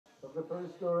of the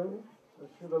first story of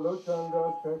Srila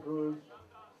Lochandas Thakur's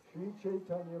Sri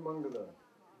Caitanya Mangala.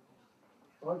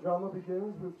 Our drama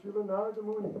begins with Srila Narada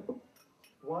Muni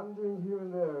wandering here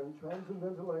and there in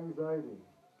transcendental anxiety.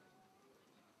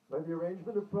 By the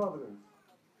arrangement of providence,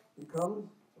 he comes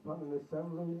upon an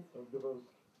assembly of devotees.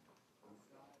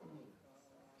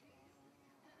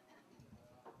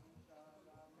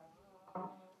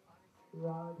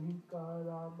 Radhika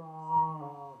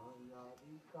Rama,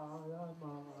 Radhika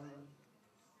Rama.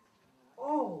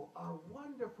 Oh, a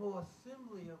wonderful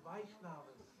assembly of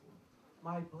Vaishnavas.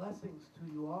 My blessings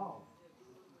to you all.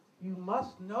 You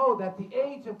must know that the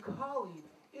age of Kali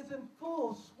is in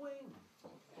full swing.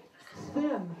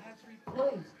 Sin has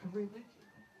replaced religion.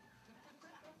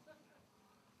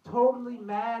 Totally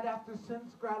mad after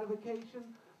sense gratification,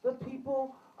 the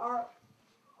people are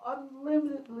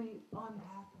unlimitedly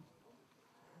unhappy.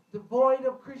 Devoid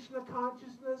of Krishna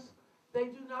consciousness, they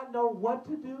do not know what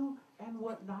to do and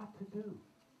what not to do.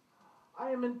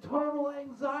 I am in total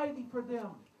anxiety for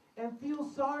them and feel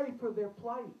sorry for their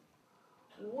plight.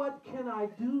 What can I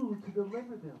do to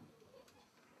deliver them?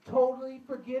 Totally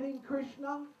forgetting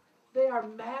Krishna, they are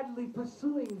madly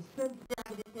pursuing sense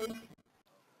gratification.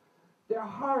 Their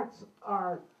hearts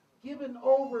are given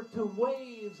over to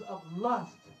waves of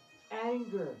lust,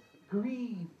 anger,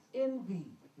 greed, envy,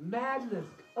 madness,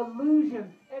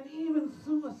 illusion, and even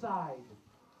suicide.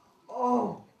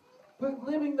 Oh, but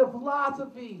living the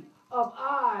philosophy of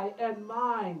I and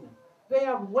mine, they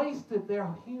have wasted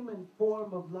their human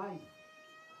form of life.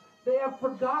 They have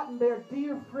forgotten their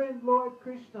dear friend Lord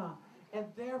Krishna, and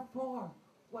therefore,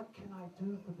 what can I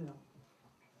do for them?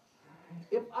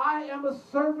 If I am a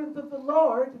servant of the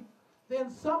Lord, then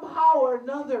somehow or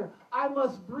another I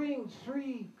must bring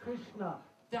Sri Krishna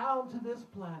down to this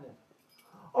planet.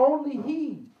 Only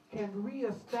he can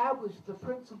reestablish the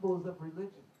principles of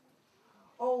religion.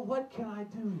 Oh, what can I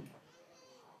do?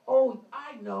 Oh,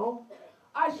 I know.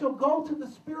 I shall go to the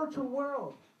spiritual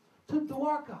world, to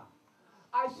Dwarka.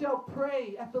 I shall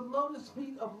pray at the lotus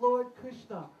feet of Lord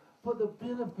Krishna for the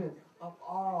benefit of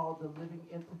all the living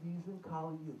entities in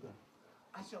Kali Yuga.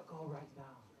 I shall go right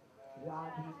now.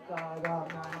 Radhika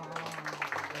Rama,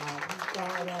 Radhika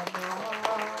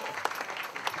Rama.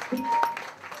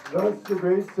 Thus the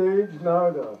great sage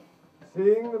Narada,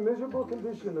 seeing the miserable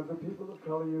condition of the people of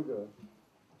Kali Yuga,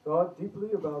 thought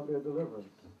deeply about their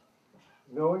deliverance.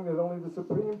 Knowing that only the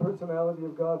Supreme Personality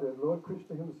of Godhead, Lord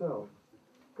Krishna himself,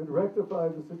 could rectify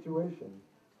the situation,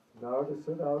 Narada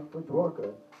set out for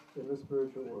Dwarka in the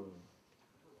spiritual world.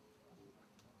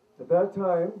 At that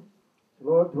time,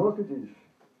 Lord Dwarkadish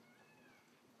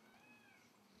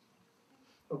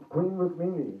of Queen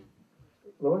Rukmini,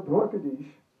 Lord Dwarkadish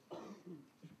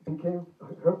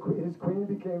his queen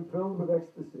became filled with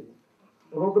ecstasy.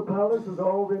 Although the palace was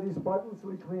already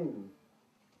spotlessly clean,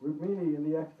 Rukmini, in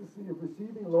the ecstasy of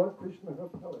receiving Lord Krishna her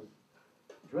palace,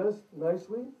 dressed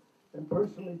nicely and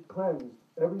personally cleansed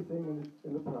everything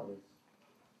in the palace.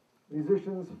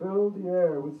 Musicians filled the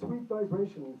air with sweet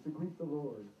vibrations to greet the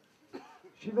Lord.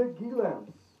 She lit ghee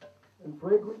lamps and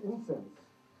fragrant incense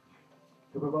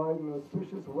to provide an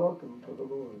auspicious welcome for the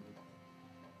Lord.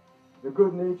 The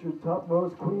good-natured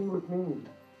topmost Queen Rukmini,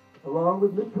 along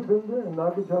with Mitravinda and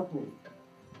Nagajatni,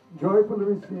 joyfully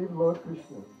received Lord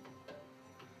Krishna.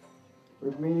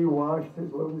 Rukmini washed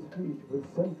his lotus feet with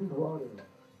scented water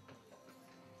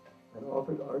and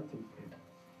offered artik.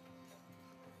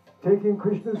 Taking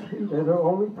Krishna's feet as her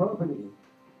only property,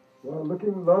 while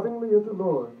looking lovingly at the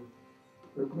Lord,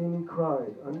 Rukmini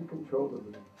cried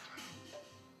uncontrollably.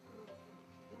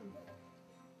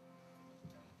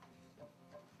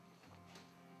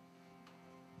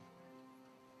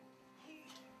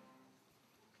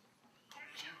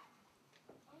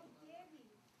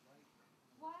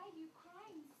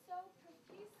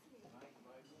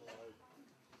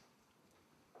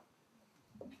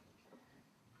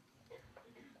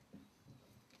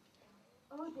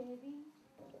 Oh, Devi,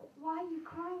 why are you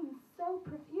crying so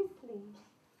profusely?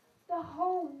 The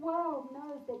whole world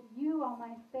knows that you are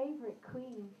my favorite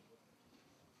queen.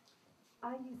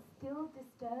 Are you still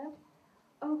disturbed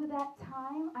over that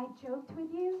time I joked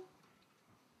with you?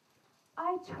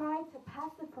 I tried to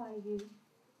pacify you,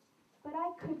 but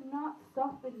I could not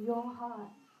soften your heart.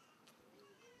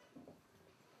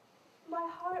 My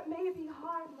heart may be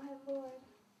hard, my lord,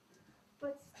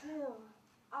 but still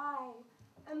I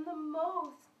am the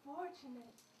most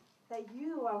fortunate that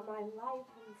you are my life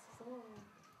and soul.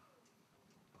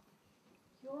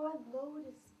 Your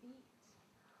lotus feet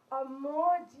are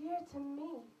more dear to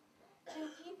me than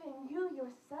even you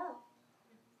yourself.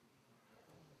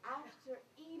 After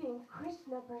eating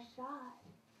Krishna Prasad,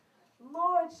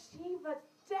 Lord Shiva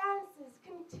dances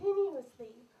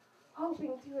continuously,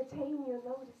 hoping to attain your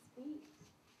lotus feet.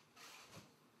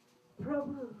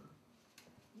 Prabhu,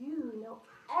 you know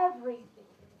everything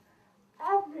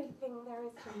there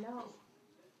is to know.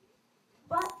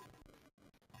 But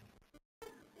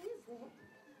is it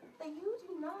that you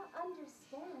do not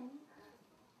understand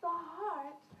the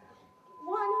heart,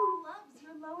 one who loves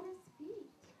your lotus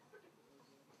feet?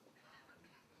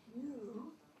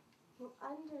 You will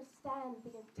understand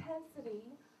the intensity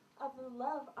of the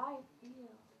love I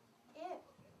feel if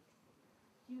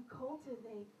you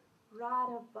cultivate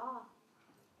Radha,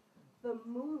 the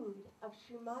mood of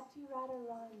Srimati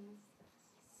Radharani's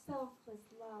selfless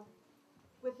love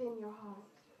within your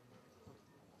heart.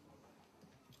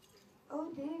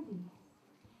 Oh, Devi,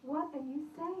 what are you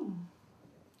saying?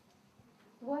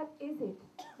 What is it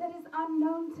that is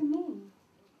unknown to me?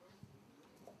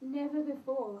 Never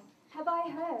before have I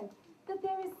heard that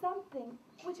there is something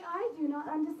which I do not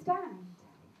understand.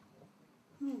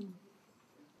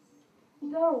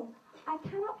 Though I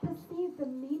cannot perceive the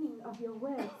meaning of your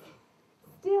words,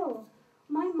 still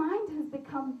my mind has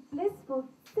become blissful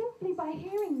simply by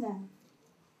hearing them.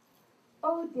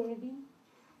 Oh, Devi,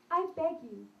 I beg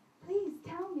you, please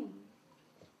tell me.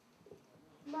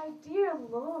 My dear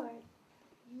Lord,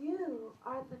 you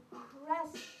are the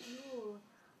crest jewel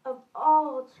of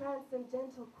all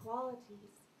transcendental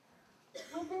qualities.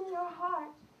 Within your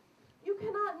heart, you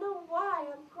cannot know why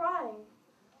I'm crying,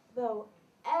 though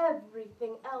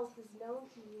everything else is known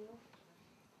to you.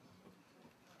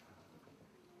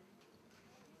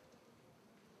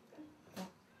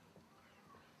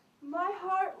 My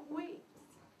heart weeps,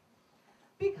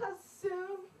 because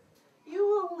soon you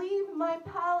will leave my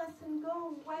palace and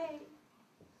go away.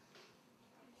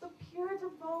 The pure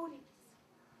devotees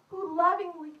who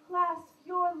lovingly clasp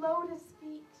your lotus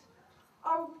feet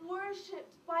are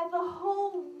worshipped by the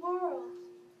whole world,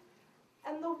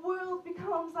 and the world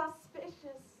becomes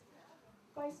auspicious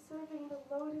by serving the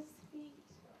lotus feet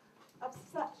of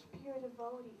such pure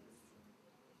devotees.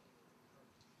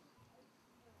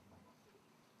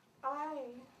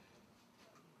 I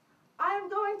am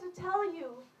going to tell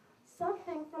you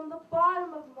something from the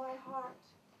bottom of my heart.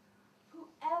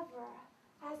 Whoever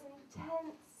has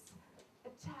intense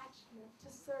attachment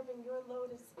to serving your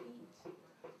lotus feet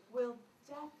will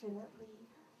definitely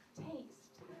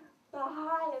taste the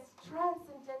highest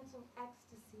transcendental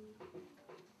ecstasy.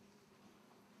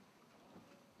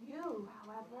 You,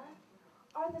 however,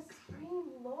 are the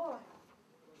Supreme Lord.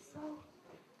 So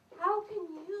how can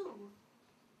you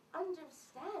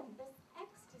understand this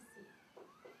ecstasy?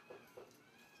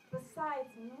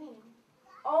 Besides me,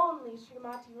 only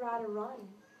Srimati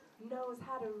Radharani knows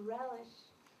how to relish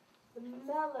the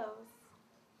mellows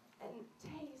and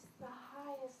taste the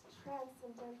highest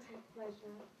transcendental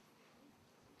pleasure.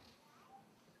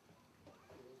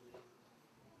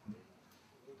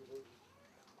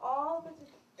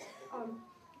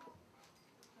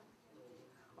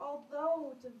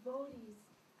 Although devotees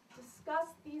discuss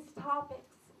these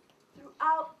topics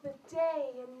throughout the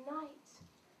day and night,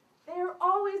 they are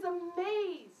always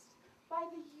amazed by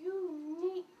the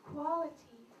unique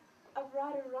quality of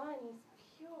Radharani's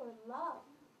pure love.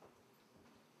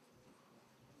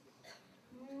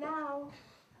 Now,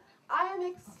 I am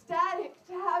ecstatic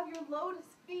to have your lotus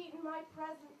feet in my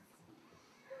presence.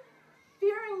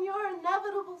 Fearing your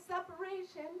inevitable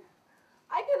separation,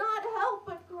 I cannot help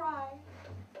but cry.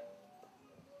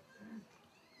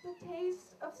 The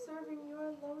taste of serving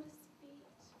your lotus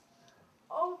feet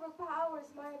overpowers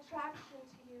my attraction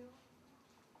to you.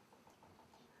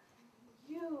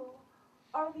 You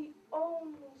are the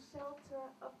only shelter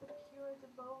of the pure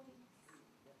devotees.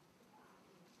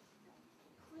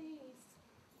 Please,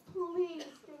 please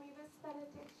give me this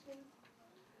benediction.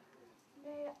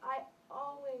 May I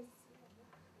always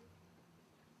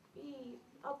be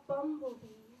a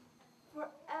bumblebee,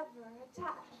 forever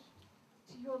attached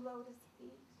to your lotus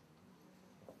feet.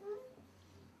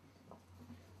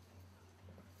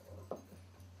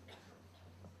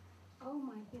 Oh,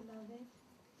 my beloved,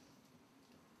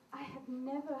 I have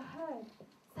never heard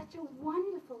such a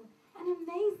wonderful and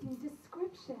amazing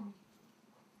description.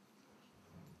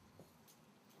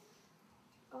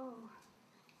 Oh,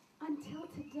 until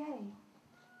today,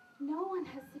 no one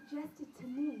has suggested to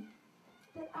me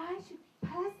that I should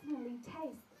personally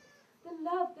taste the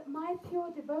love that my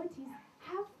pure devotees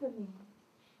have for me.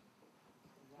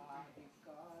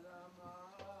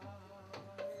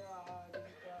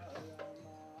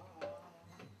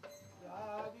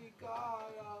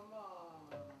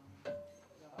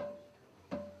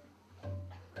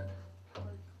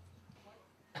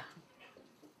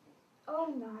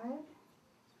 Oh, Narad,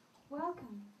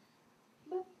 welcome.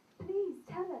 But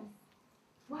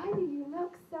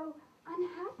look so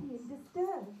unhappy and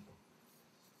disturbed.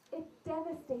 It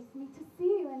devastates me to see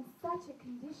you in such a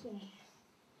condition.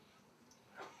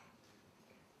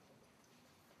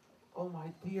 Oh,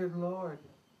 my dear Lord,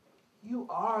 you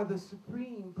are the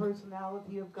supreme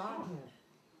personality of Godhead.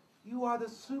 You are the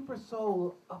super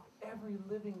soul of every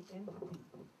living entity.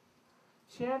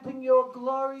 Chanting your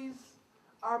glories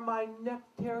are my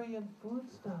nectarian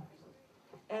foodstuffs.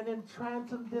 And in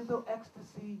transcendental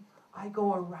ecstasy, I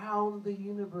go around the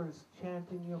universe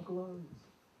chanting your glories.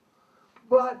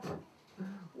 But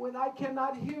when I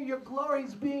cannot hear your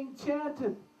glories being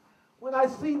chanted, when I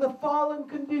see the fallen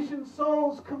conditioned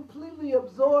souls completely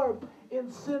absorbed in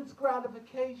sense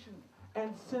gratification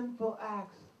and sinful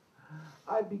acts,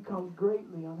 I become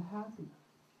greatly unhappy.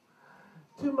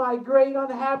 To my great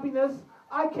unhappiness,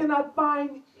 I cannot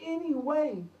find any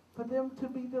way for them to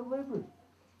be delivered.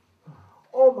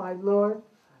 Oh, my Lord,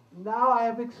 now I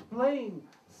have explained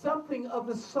something of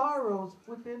the sorrows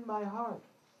within my heart.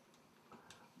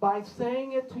 By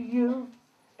saying it to you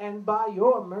and by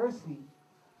your mercy,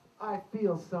 I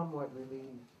feel somewhat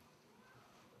relieved.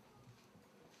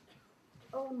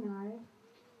 Oh, Nard,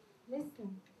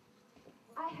 listen.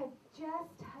 I have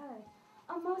just heard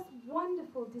a most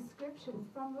wonderful description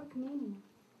from Rukmini.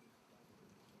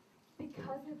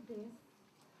 Because of this,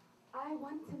 I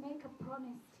want to make a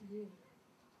promise to you.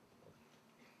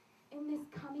 In this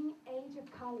coming age of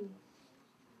Kali,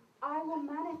 I will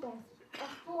manifest a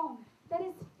form that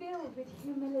is filled with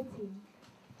humility.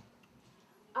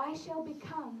 I shall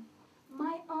become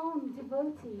my own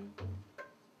devotee,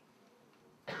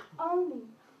 only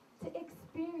to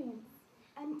experience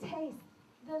and taste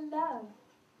the love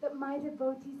that my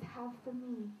devotees have for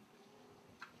me.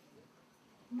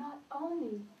 Not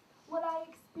only will I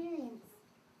experience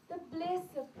the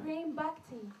bliss of Prem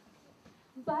Bhakti,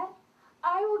 but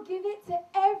I will give it to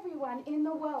everyone in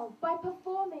the world by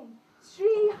performing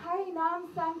Sri Harinam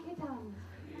Sankirtan.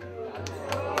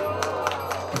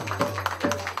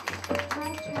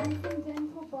 My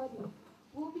transcendental body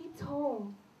will be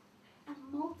tall and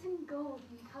molten gold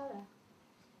in color.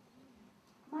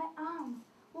 My arms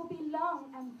will be long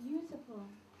and beautiful.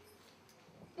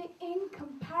 The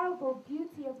incomparable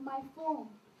beauty of my form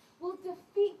will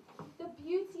defeat the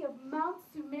beauty of Mount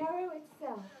Sumeru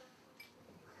itself.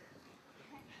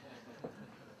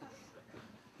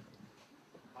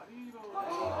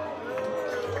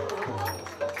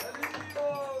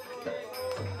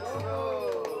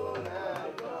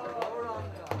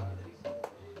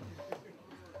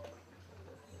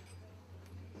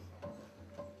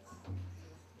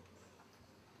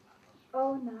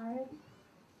 Oh, Nard,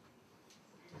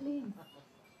 please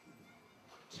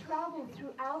travel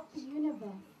throughout the universe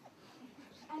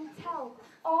and tell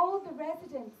all the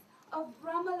residents of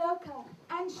Brahmaloka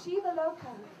and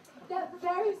Shivaloka that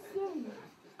very soon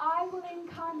I will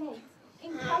incarnate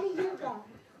in Kali Yuga,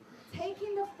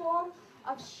 taking the form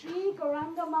of Sri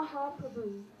Gauranga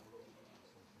Mahaprabhu.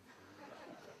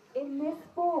 In this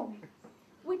form,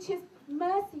 which is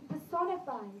mercy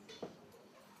personified,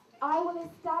 I will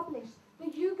establish the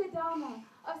Yuga Dharma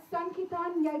of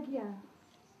Sankirtan Yagya.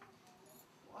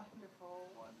 Wonderful,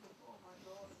 wonderful, my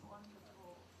Lord,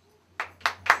 wonderful.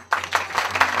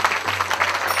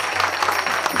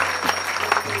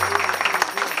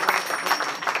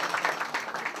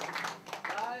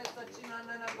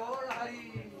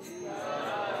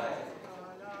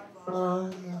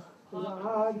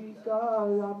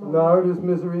 Narada's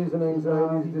miseries and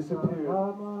anxieties disappeared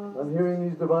on hearing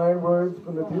these divine words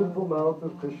from the beautiful mouth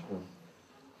of Krishna.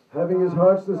 Having his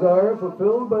heart's desire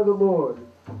fulfilled by the Lord,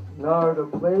 Narada,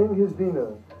 playing his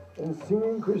veena and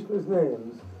singing Krishna's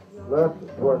names, left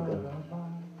Dwarka.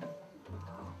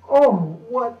 Oh,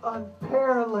 what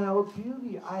unparalleled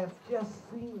beauty I have just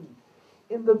seen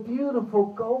in the beautiful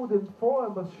golden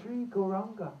form of Sri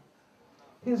Gauranga.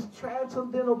 His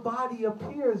transcendental body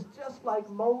appears just like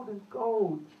molten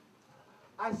gold.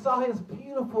 I saw his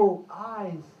beautiful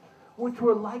eyes, which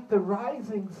were like the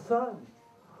rising sun.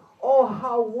 Oh,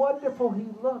 how wonderful he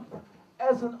looked,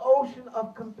 as an ocean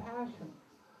of compassion.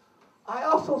 I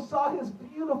also saw his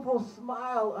beautiful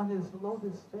smile on his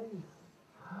lotus face.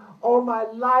 Oh, my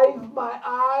life, my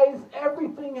eyes,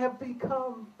 everything have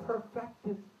become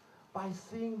perfected by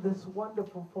seeing this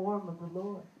wonderful form of the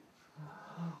Lord.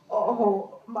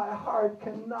 Oh, my heart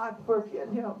cannot forget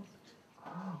him.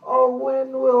 Oh,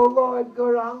 when will Lord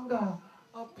Gauranga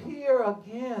appear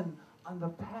again on the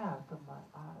path of my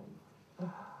eyes?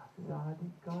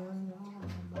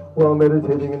 While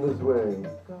meditating in this way,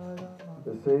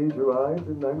 the sage arrived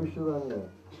in Naimisharanya,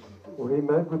 where he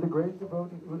met with the great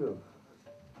devotee Uddhav.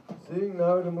 Seeing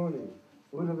Narada Muni,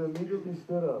 Uddhav immediately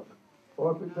stood up.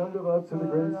 offered dandavats to the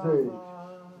great sage,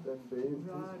 then bathed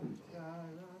his feet.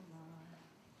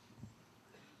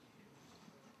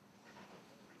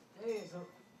 Today is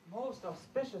a most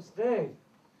auspicious day.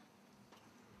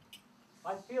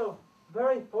 I feel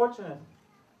very fortunate,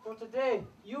 for today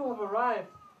you have arrived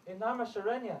in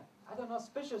Naimisharanya at an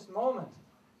auspicious moment.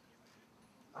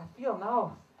 I feel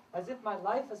now as if my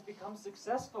life has become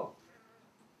successful.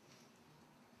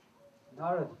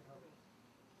 Narad,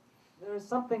 there is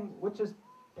something which has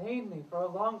pained me for a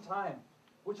long time,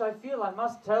 which I feel I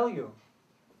must tell you.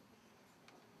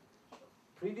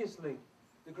 Previously,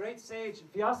 the great sage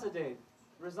Vyasadeva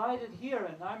resided here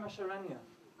in Naimisharanya,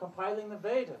 compiling the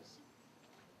Vedas.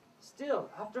 Still,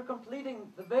 after completing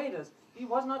the Vedas, he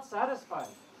was not satisfied.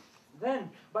 Then,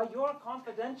 by your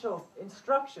confidential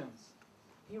instructions,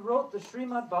 he wrote the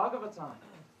Srimad Bhagavatam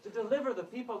to deliver the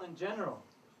people in general.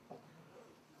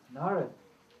 Narad,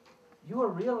 you are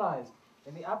realized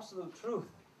in the absolute truth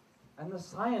and the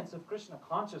science of Krishna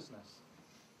consciousness.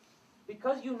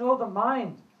 Because you know the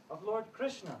mind of Lord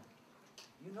Krishna,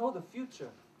 you know the future.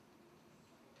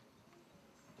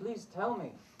 Please tell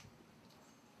me,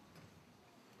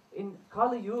 in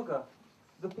Kali Yuga,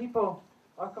 the people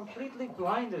are completely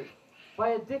blinded by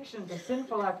addiction to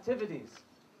sinful activities.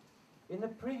 In the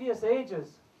previous ages,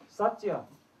 Satya,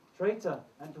 Treta,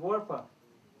 and Dwarpa,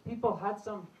 people had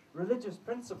some religious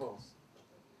principles.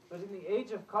 But in the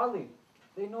age of Kali,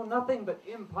 they know nothing but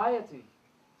impiety.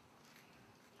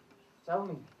 Tell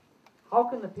me, how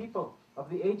can the people of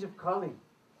the age of Kali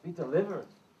be delivered?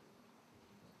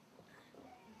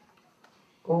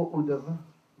 O Uddhava,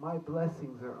 my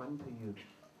blessings are unto you.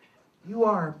 You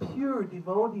are a pure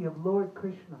devotee of Lord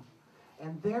Krishna,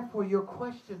 and therefore your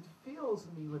question fills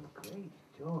me with great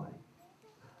joy.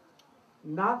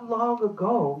 Not long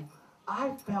ago,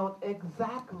 I felt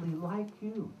exactly like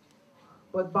you.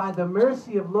 But by the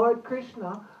mercy of Lord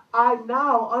Krishna, I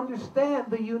now understand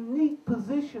the unique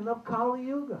position of Kali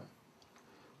Yuga.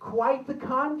 Quite the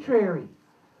contrary.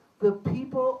 The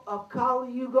people of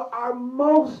Kali Yuga are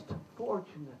most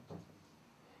fortunate.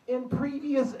 In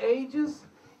previous ages,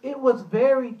 it was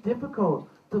very difficult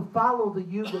to follow the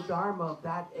Yuga Dharma of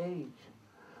that age.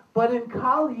 But in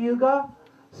Kali Yuga,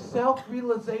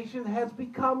 self-realization has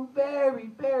become very,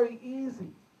 very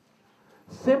easy.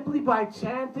 Simply by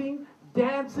chanting,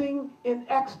 dancing in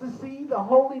ecstasy, the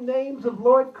holy names of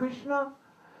Lord Krishna,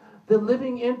 the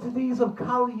living entities of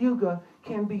Kali Yuga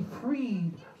can be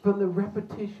freed from the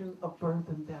repetition of birth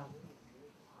and death.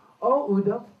 Oh,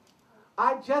 Uddhav,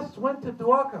 I just went to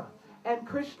Dwarka, and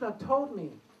Krishna told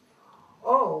me,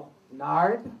 oh,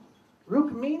 Nard,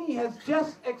 Rukmini has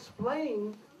just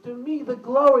explained to me the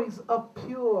glories of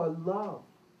pure love.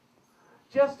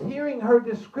 Just hearing her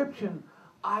description,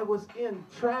 I was in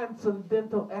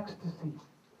transcendental ecstasy.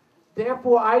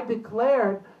 Therefore, I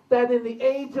declared that in the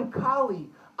age of Kali,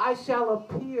 I shall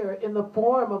appear in the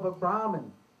form of a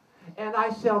Brahmin, and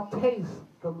I shall taste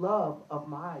the love of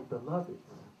my beloveds.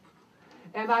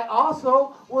 And I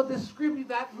also will distribute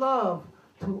that love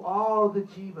to all the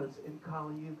jivas in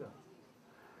Kali Yuga.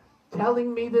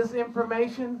 Telling me this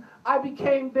information, I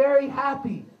became very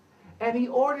happy, and he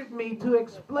ordered me to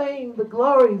explain the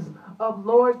glories of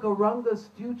Lord Gauranga's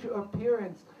future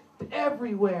appearance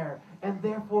everywhere, and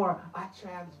therefore I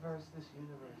transverse this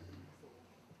universe.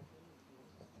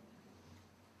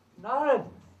 Narad,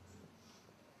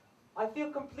 I feel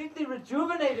completely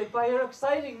rejuvenated by your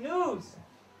exciting news.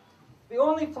 The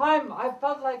only time I've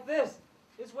felt like this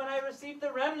is when I received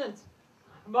the remnant,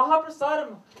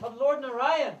 Mahaprasadam of Lord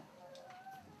Narayan.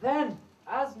 Then,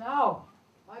 as now,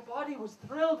 my body was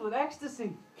thrilled with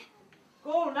ecstasy.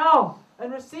 Go now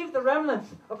and receive the remnants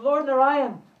of Lord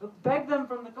Narayan. Beg them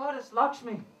from the goddess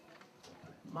Lakshmi.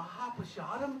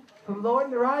 Mahaprasadam from Lord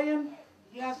Narayan?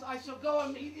 Yes, I shall go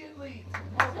immediately.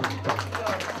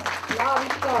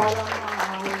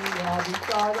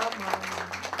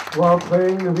 While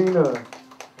playing the veena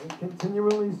and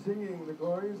continually singing the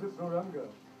glories of Gauranga,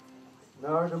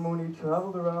 Narada Muni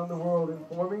traveled around the world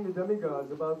informing the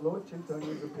demigods about Lord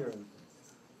Chaitanya's appearance.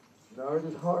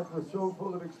 Narada's heart was so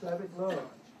full of ecstatic love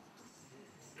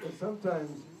that sometimes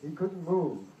he couldn't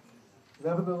move.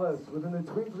 Nevertheless, within the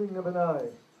twinkling of an eye,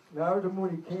 Narada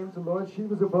Muni came to Lord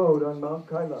Shiva's abode on Mount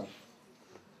Kailash.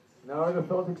 Narada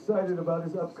felt excited about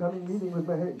his upcoming meeting with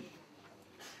Mahesh.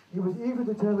 He was eager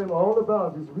to tell him all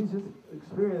about his recent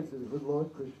experiences with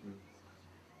Lord Krishna.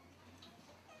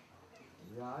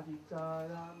 Radhika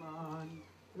Raman,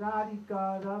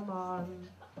 Radhika Raman,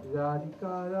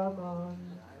 Radhika Raman,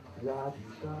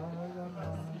 Radhika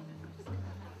Raman.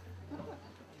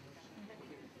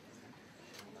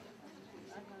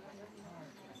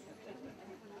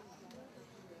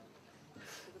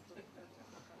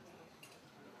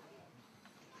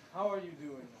 How are you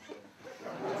doing?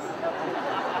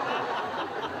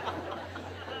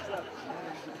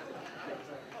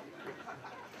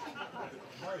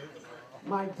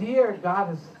 My dear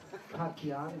goddess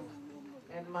Caitanya,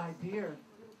 and my dear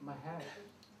Mahesh,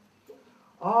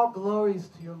 all glories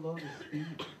to your lotus feet.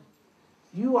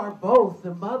 You are both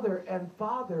the mother and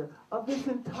father of this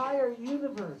entire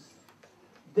universe.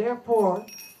 Therefore,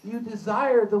 you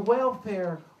desire the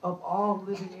welfare of all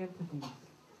living entities.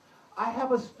 I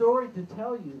have a story to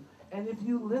tell you, and if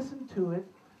you listen to it,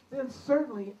 then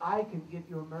certainly I can get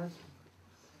your mercy.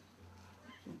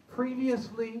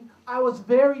 Previously, I was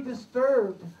very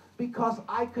disturbed because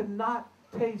I could not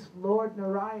taste Lord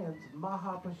Narayan's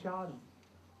Mahaprashadam.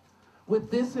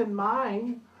 With this in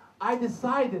mind, I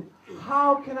decided,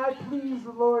 how can I please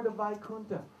the Lord of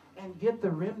Vaikuntha and get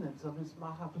the remnants of his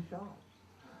Mahaprasad?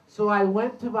 So I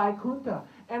went to Vaikuntha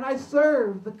and I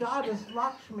served the goddess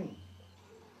Lakshmi.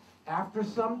 After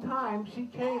some time, she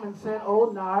came and said, "Oh,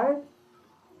 Nard,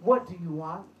 what do you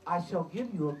want? I shall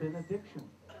give you a benediction."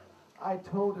 I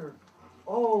told her,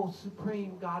 "Oh,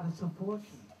 supreme goddess of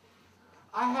fortune,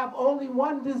 I have only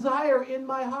one desire in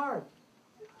my heart.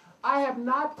 I have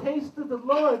not tasted the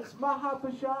Lord's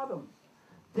Mahaprashadam.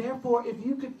 Therefore, if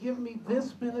you could give me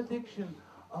this benediction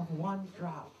of one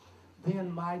drop,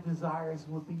 then my desires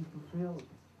will be fulfilled."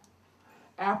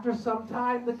 After some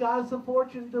time, the goddess of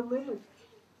fortune delivered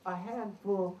a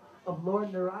handful of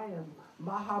Lord Narayan's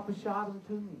Mahaprashadam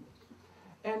to me.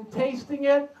 And tasting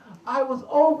it, I was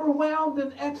overwhelmed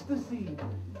in ecstasy,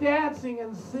 dancing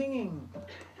and singing.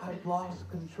 I've lost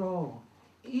control.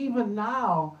 Even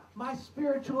now, my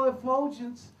spiritual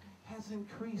effulgence has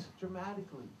increased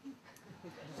dramatically.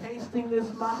 Tasting this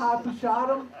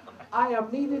Mahaprashadam, I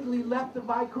immediately left the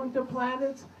Vaikuntha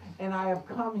planets, and I have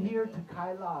come here to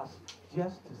Kailas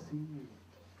just to see you.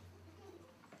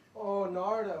 Oh,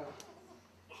 Narada,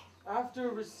 after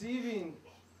receiving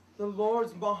the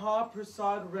Lord's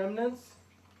Mahaprasad remnants,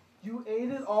 you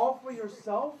ate it all for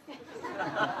yourself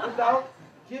without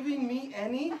giving me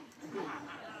any?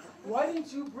 Why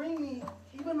didn't you bring me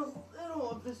even a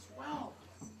little of this wealth?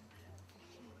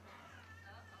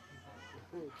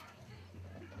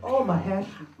 Oh,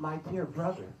 Mahesh, my dear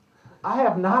brother, I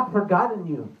have not forgotten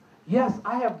you. Yes,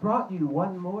 I have brought you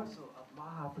one morsel of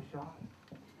Mahaprasad.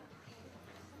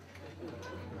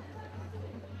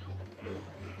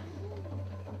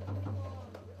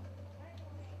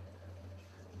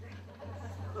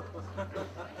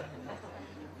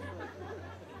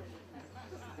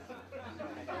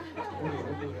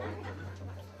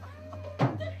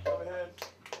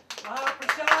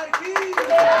 Mahaprasad ki!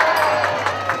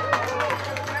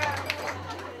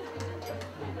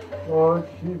 Lord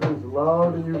Shiva's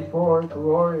loud and euphoric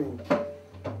roaring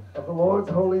of the Lord's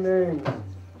holy names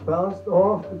bounced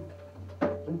off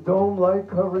the dome-like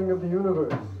covering of the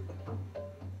universe,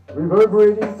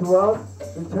 reverberating throughout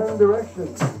the 10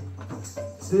 directions,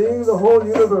 seeing the whole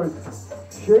universe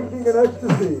shaking in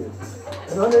ecstasy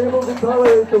and unable to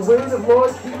tolerate the weight of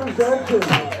Lord Shiva's dancing.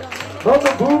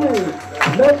 Mother Bhumi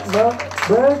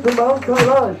ran to Mount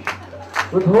Kailash.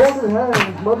 With holding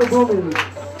hands, Mother Bhumi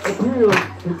appealed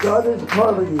to Goddess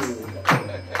Parvati.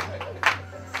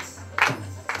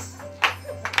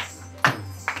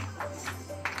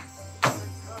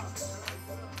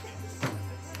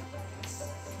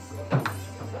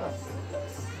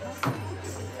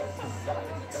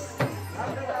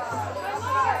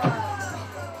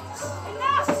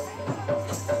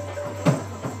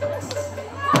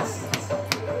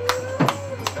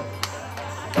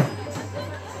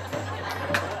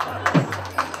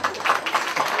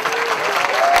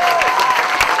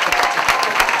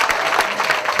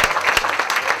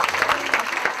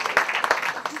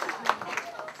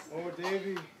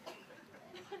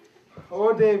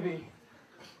 Oh, Devi,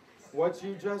 what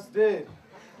you just did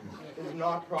is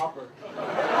not proper.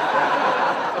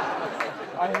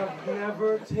 I have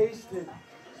never tasted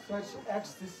such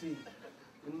ecstasy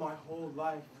in my whole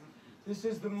life. This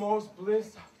is the most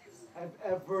bliss I've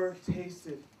ever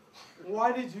tasted.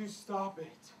 Why did you stop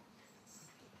it?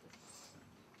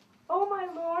 Oh, my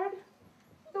lord,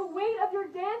 the weight of your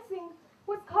dancing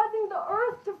was causing the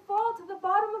earth to fall to the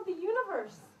bottom of the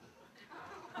universe.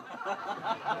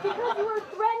 Because you were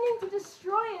threatening to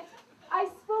destroy it, I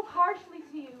spoke harshly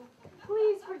to you.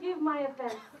 Please forgive my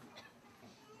offense.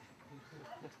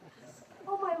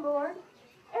 Oh, my lord,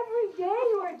 every day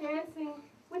you are dancing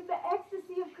with the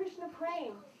ecstasy of Krishna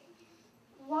praying.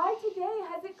 Why today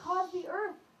has it caused the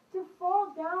earth to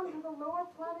fall down to the lower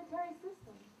planetary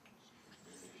system?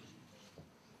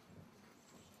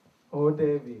 Oh,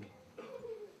 Devi,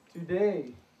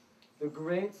 today the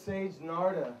great sage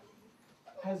Narada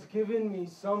has given me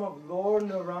some of Lord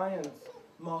Narayan's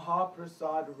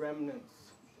Mahaprasad remnants.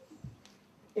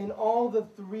 In all the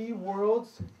three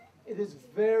worlds, it is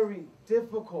very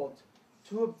difficult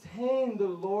to obtain the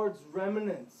Lord's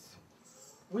remnants,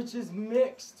 which is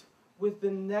mixed with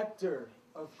the nectar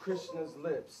of Krishna's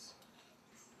lips.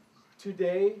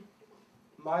 Today,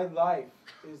 my life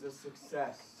is a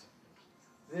success.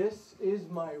 This is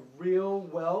my real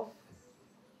wealth,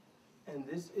 and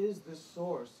this is the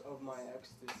source of my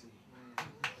ecstasy.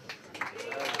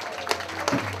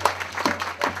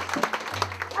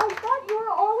 I thought you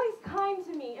were always kind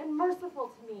to me and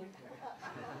merciful to me.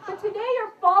 But today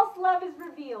your false love is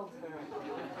revealed.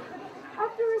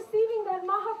 After receiving that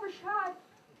Mahaprasad,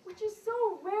 which is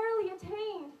so rarely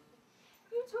attained,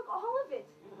 you took all of it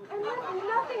and left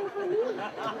nothing for me.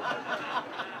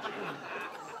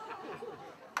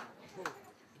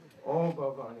 Oh,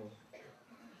 Bhavani,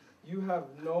 you have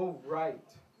no right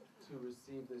to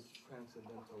receive this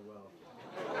transcendental wealth.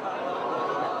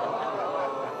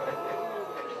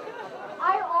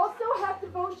 I also have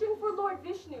devotion for Lord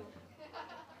Vishnu.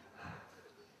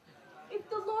 If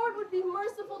the Lord would be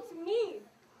merciful to me,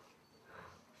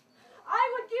 I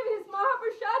would give his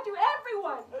Mahaprasad to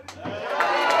everyone.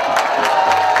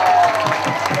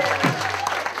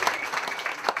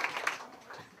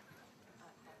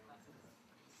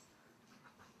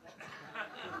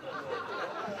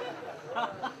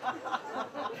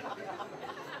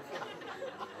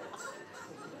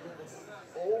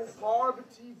 O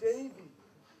Parvati-Devi,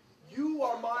 you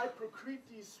are my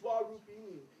Prakriti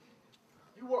Swarupini.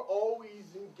 You are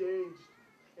always engaged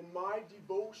in my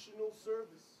devotional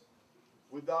service.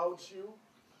 Without you,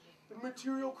 the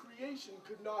material creation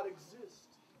could not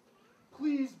exist.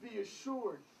 Please be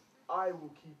assured, I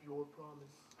will keep your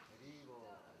promise.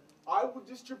 I will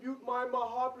distribute my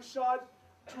Mahaprasad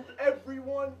to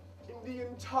everyone in the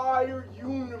entire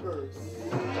universe.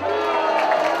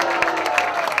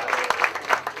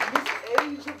 In this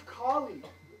age of Kali,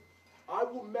 I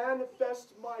will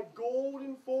manifest my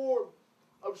golden form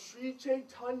of Sri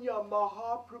Caitanya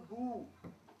Mahaprabhu,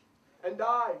 and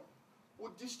I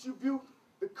will distribute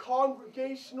the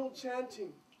congregational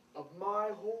chanting of my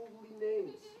holy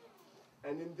names.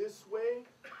 And in this way,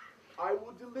 I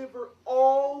will deliver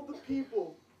all the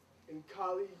people in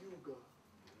Kali Yuga.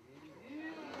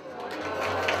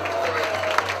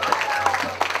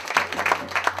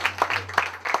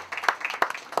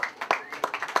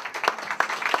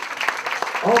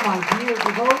 Oh, my dear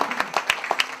devotees,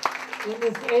 in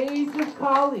this age of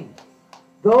Kali,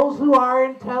 those who are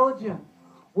intelligent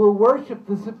will worship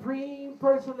the Supreme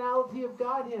Personality of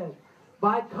Godhead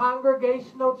by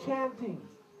congregational chanting,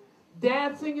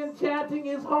 dancing and chanting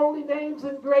his holy names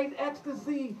in great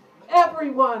ecstasy.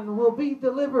 Everyone will be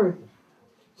delivered.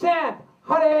 Chant,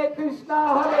 Hare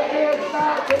Krishna, Hare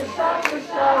Krishna, Krishna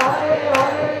Krishna, Hare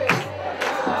Hare.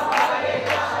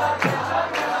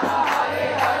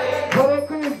 Hare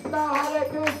Krishna,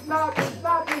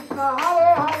 Krishna Krishna,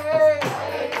 Hare Hare.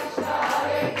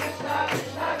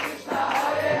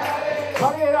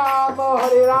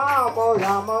 Hare Rama,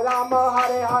 Rama Rama,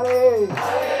 Hare Hare.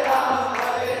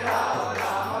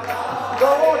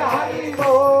 Lord Hari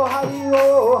Bo, Hari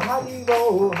Bo, Hari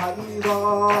Bo, Hari Bo.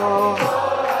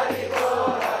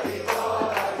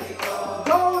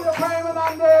 Go to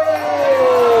Premanande.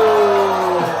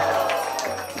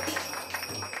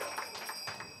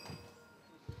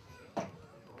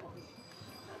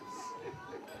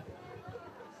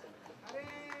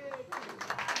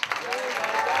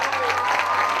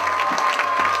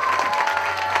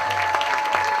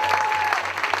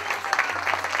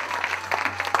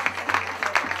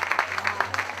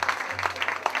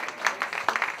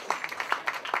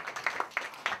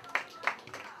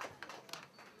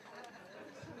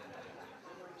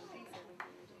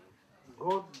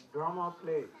 Good drama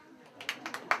play.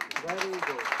 Very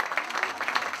good.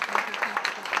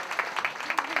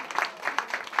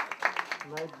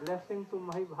 My blessing to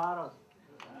Mahi Bharat,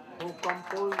 who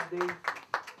composed this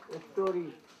story,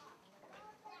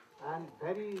 and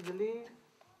very easily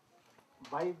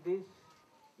by this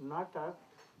natak,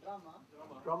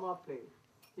 drama play,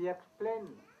 he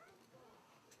explained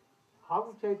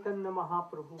how Chaitanya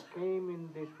Mahaprabhu came in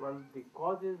this world, the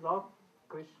causes of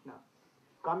Krishna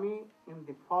coming in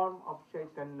the form of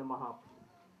Chaitanya Mahaprabhu.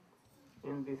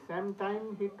 In the same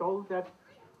time, he told that,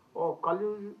 oh,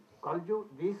 Kaljug,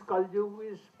 this Kaljug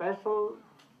is special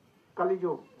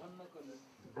Kalijug.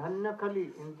 Dhanya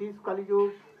Kali. In this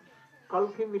Kalijug,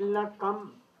 Kalki will not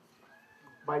come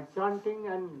by chanting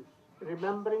and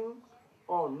remembering.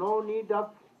 Oh, no need of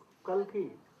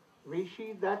Kalki. We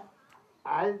see that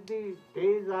as the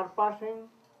days are passing,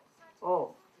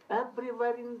 oh,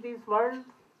 everywhere in this world,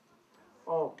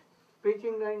 oh,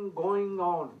 preaching and going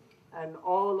on, and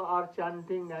all are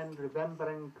chanting and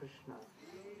remembering Krishna.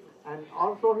 And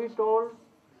also he told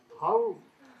how,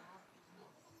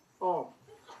 oh,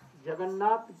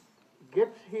 Jagannath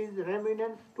gives his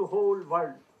remnants to whole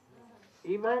world.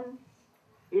 Even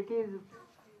it is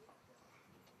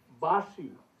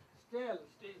basi,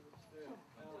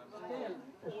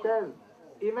 stale,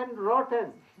 even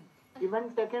rotten,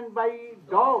 even taken by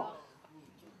dogs.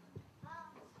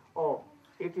 Oh,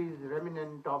 it is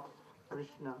remnant of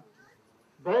Krishna.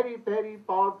 Very, very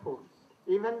powerful.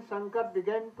 Even Shankar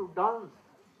began to dance.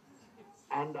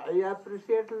 And I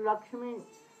appreciate Lakshmi,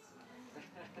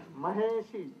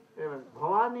 Maheshi,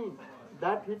 Bhavani,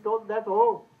 that he told that,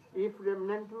 oh, if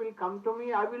remnant will come to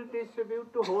me, I will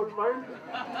distribute to whole world.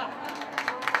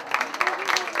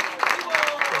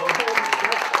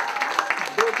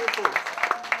 Beautiful.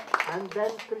 And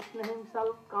then Krishna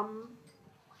himself come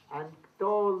and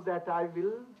told that I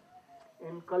will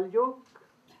in Kaljug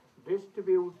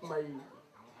distribute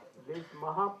this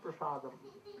Mahaprasadam.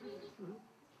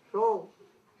 So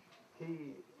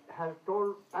he has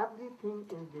told everything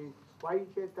in this. Why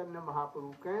Caitanya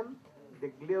Mahaprabhu came, the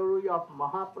glory of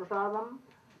Mahaprasadam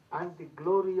and the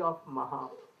glory of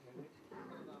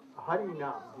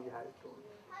Harinam, he has told.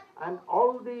 And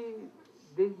all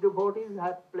these devotees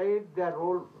have played their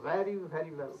role very,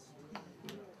 very well.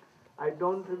 I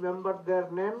don't remember their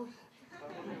names.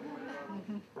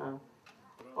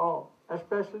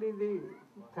 Especially the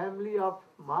family of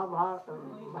Mahabharata.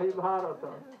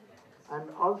 And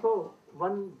also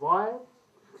one boy,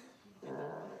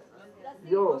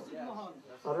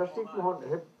 Rasik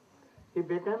Mohan, he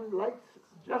became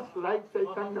just like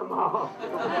Caitanya Mahaprabhu.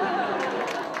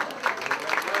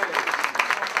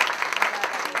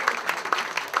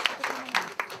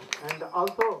 And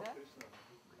also,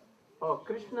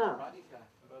 Krishna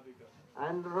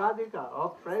and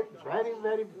Radhika played very,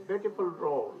 very beautiful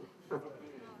role.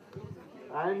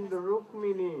 And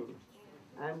Rukmini,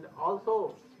 and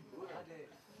also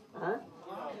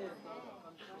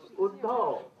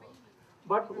Uddhav.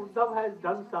 But Uddhav has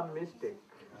done some mistake.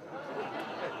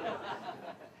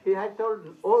 He had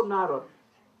told, oh Narad.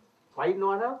 Why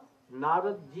Narad?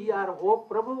 Narad ji are, oh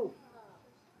Prabhu.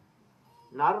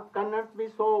 Narad cannot be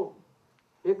so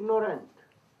ignorant.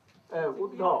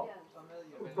 Uddhav,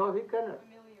 he cannot.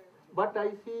 But I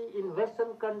see in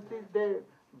Western countries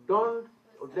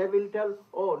they will tell,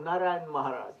 oh, Narayan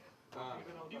Maharaj.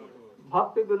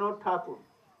 Bhakti Vinod Thakur.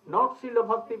 Not Srila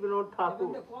Bhakti Vinod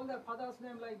Thakur. They call their father's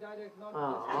name like direct, not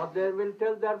or they will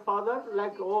tell their father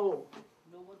like, oh.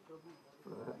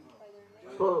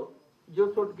 So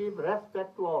you should give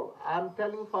respect to all. I am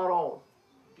telling for all.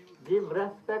 Give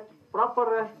respect, proper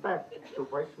respect to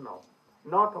Vaishnava.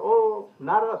 Not, oh,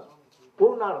 Narad.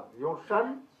 Who Narad? Your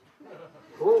son?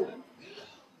 Who?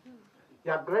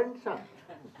 Your grandson?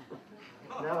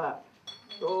 Never.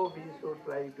 So we should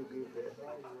try to give that.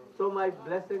 So my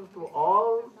blessing to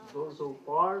all those who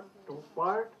took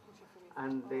part,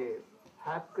 and they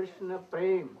have Krishna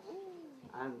praying,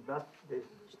 and thus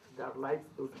their life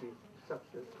should be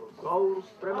successful. Gaur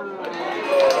Premanand.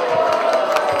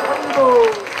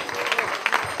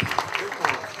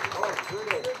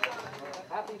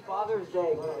 Happy Father's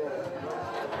Day.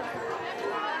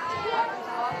 Happy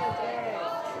Father's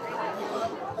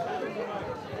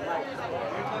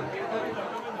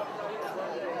Day.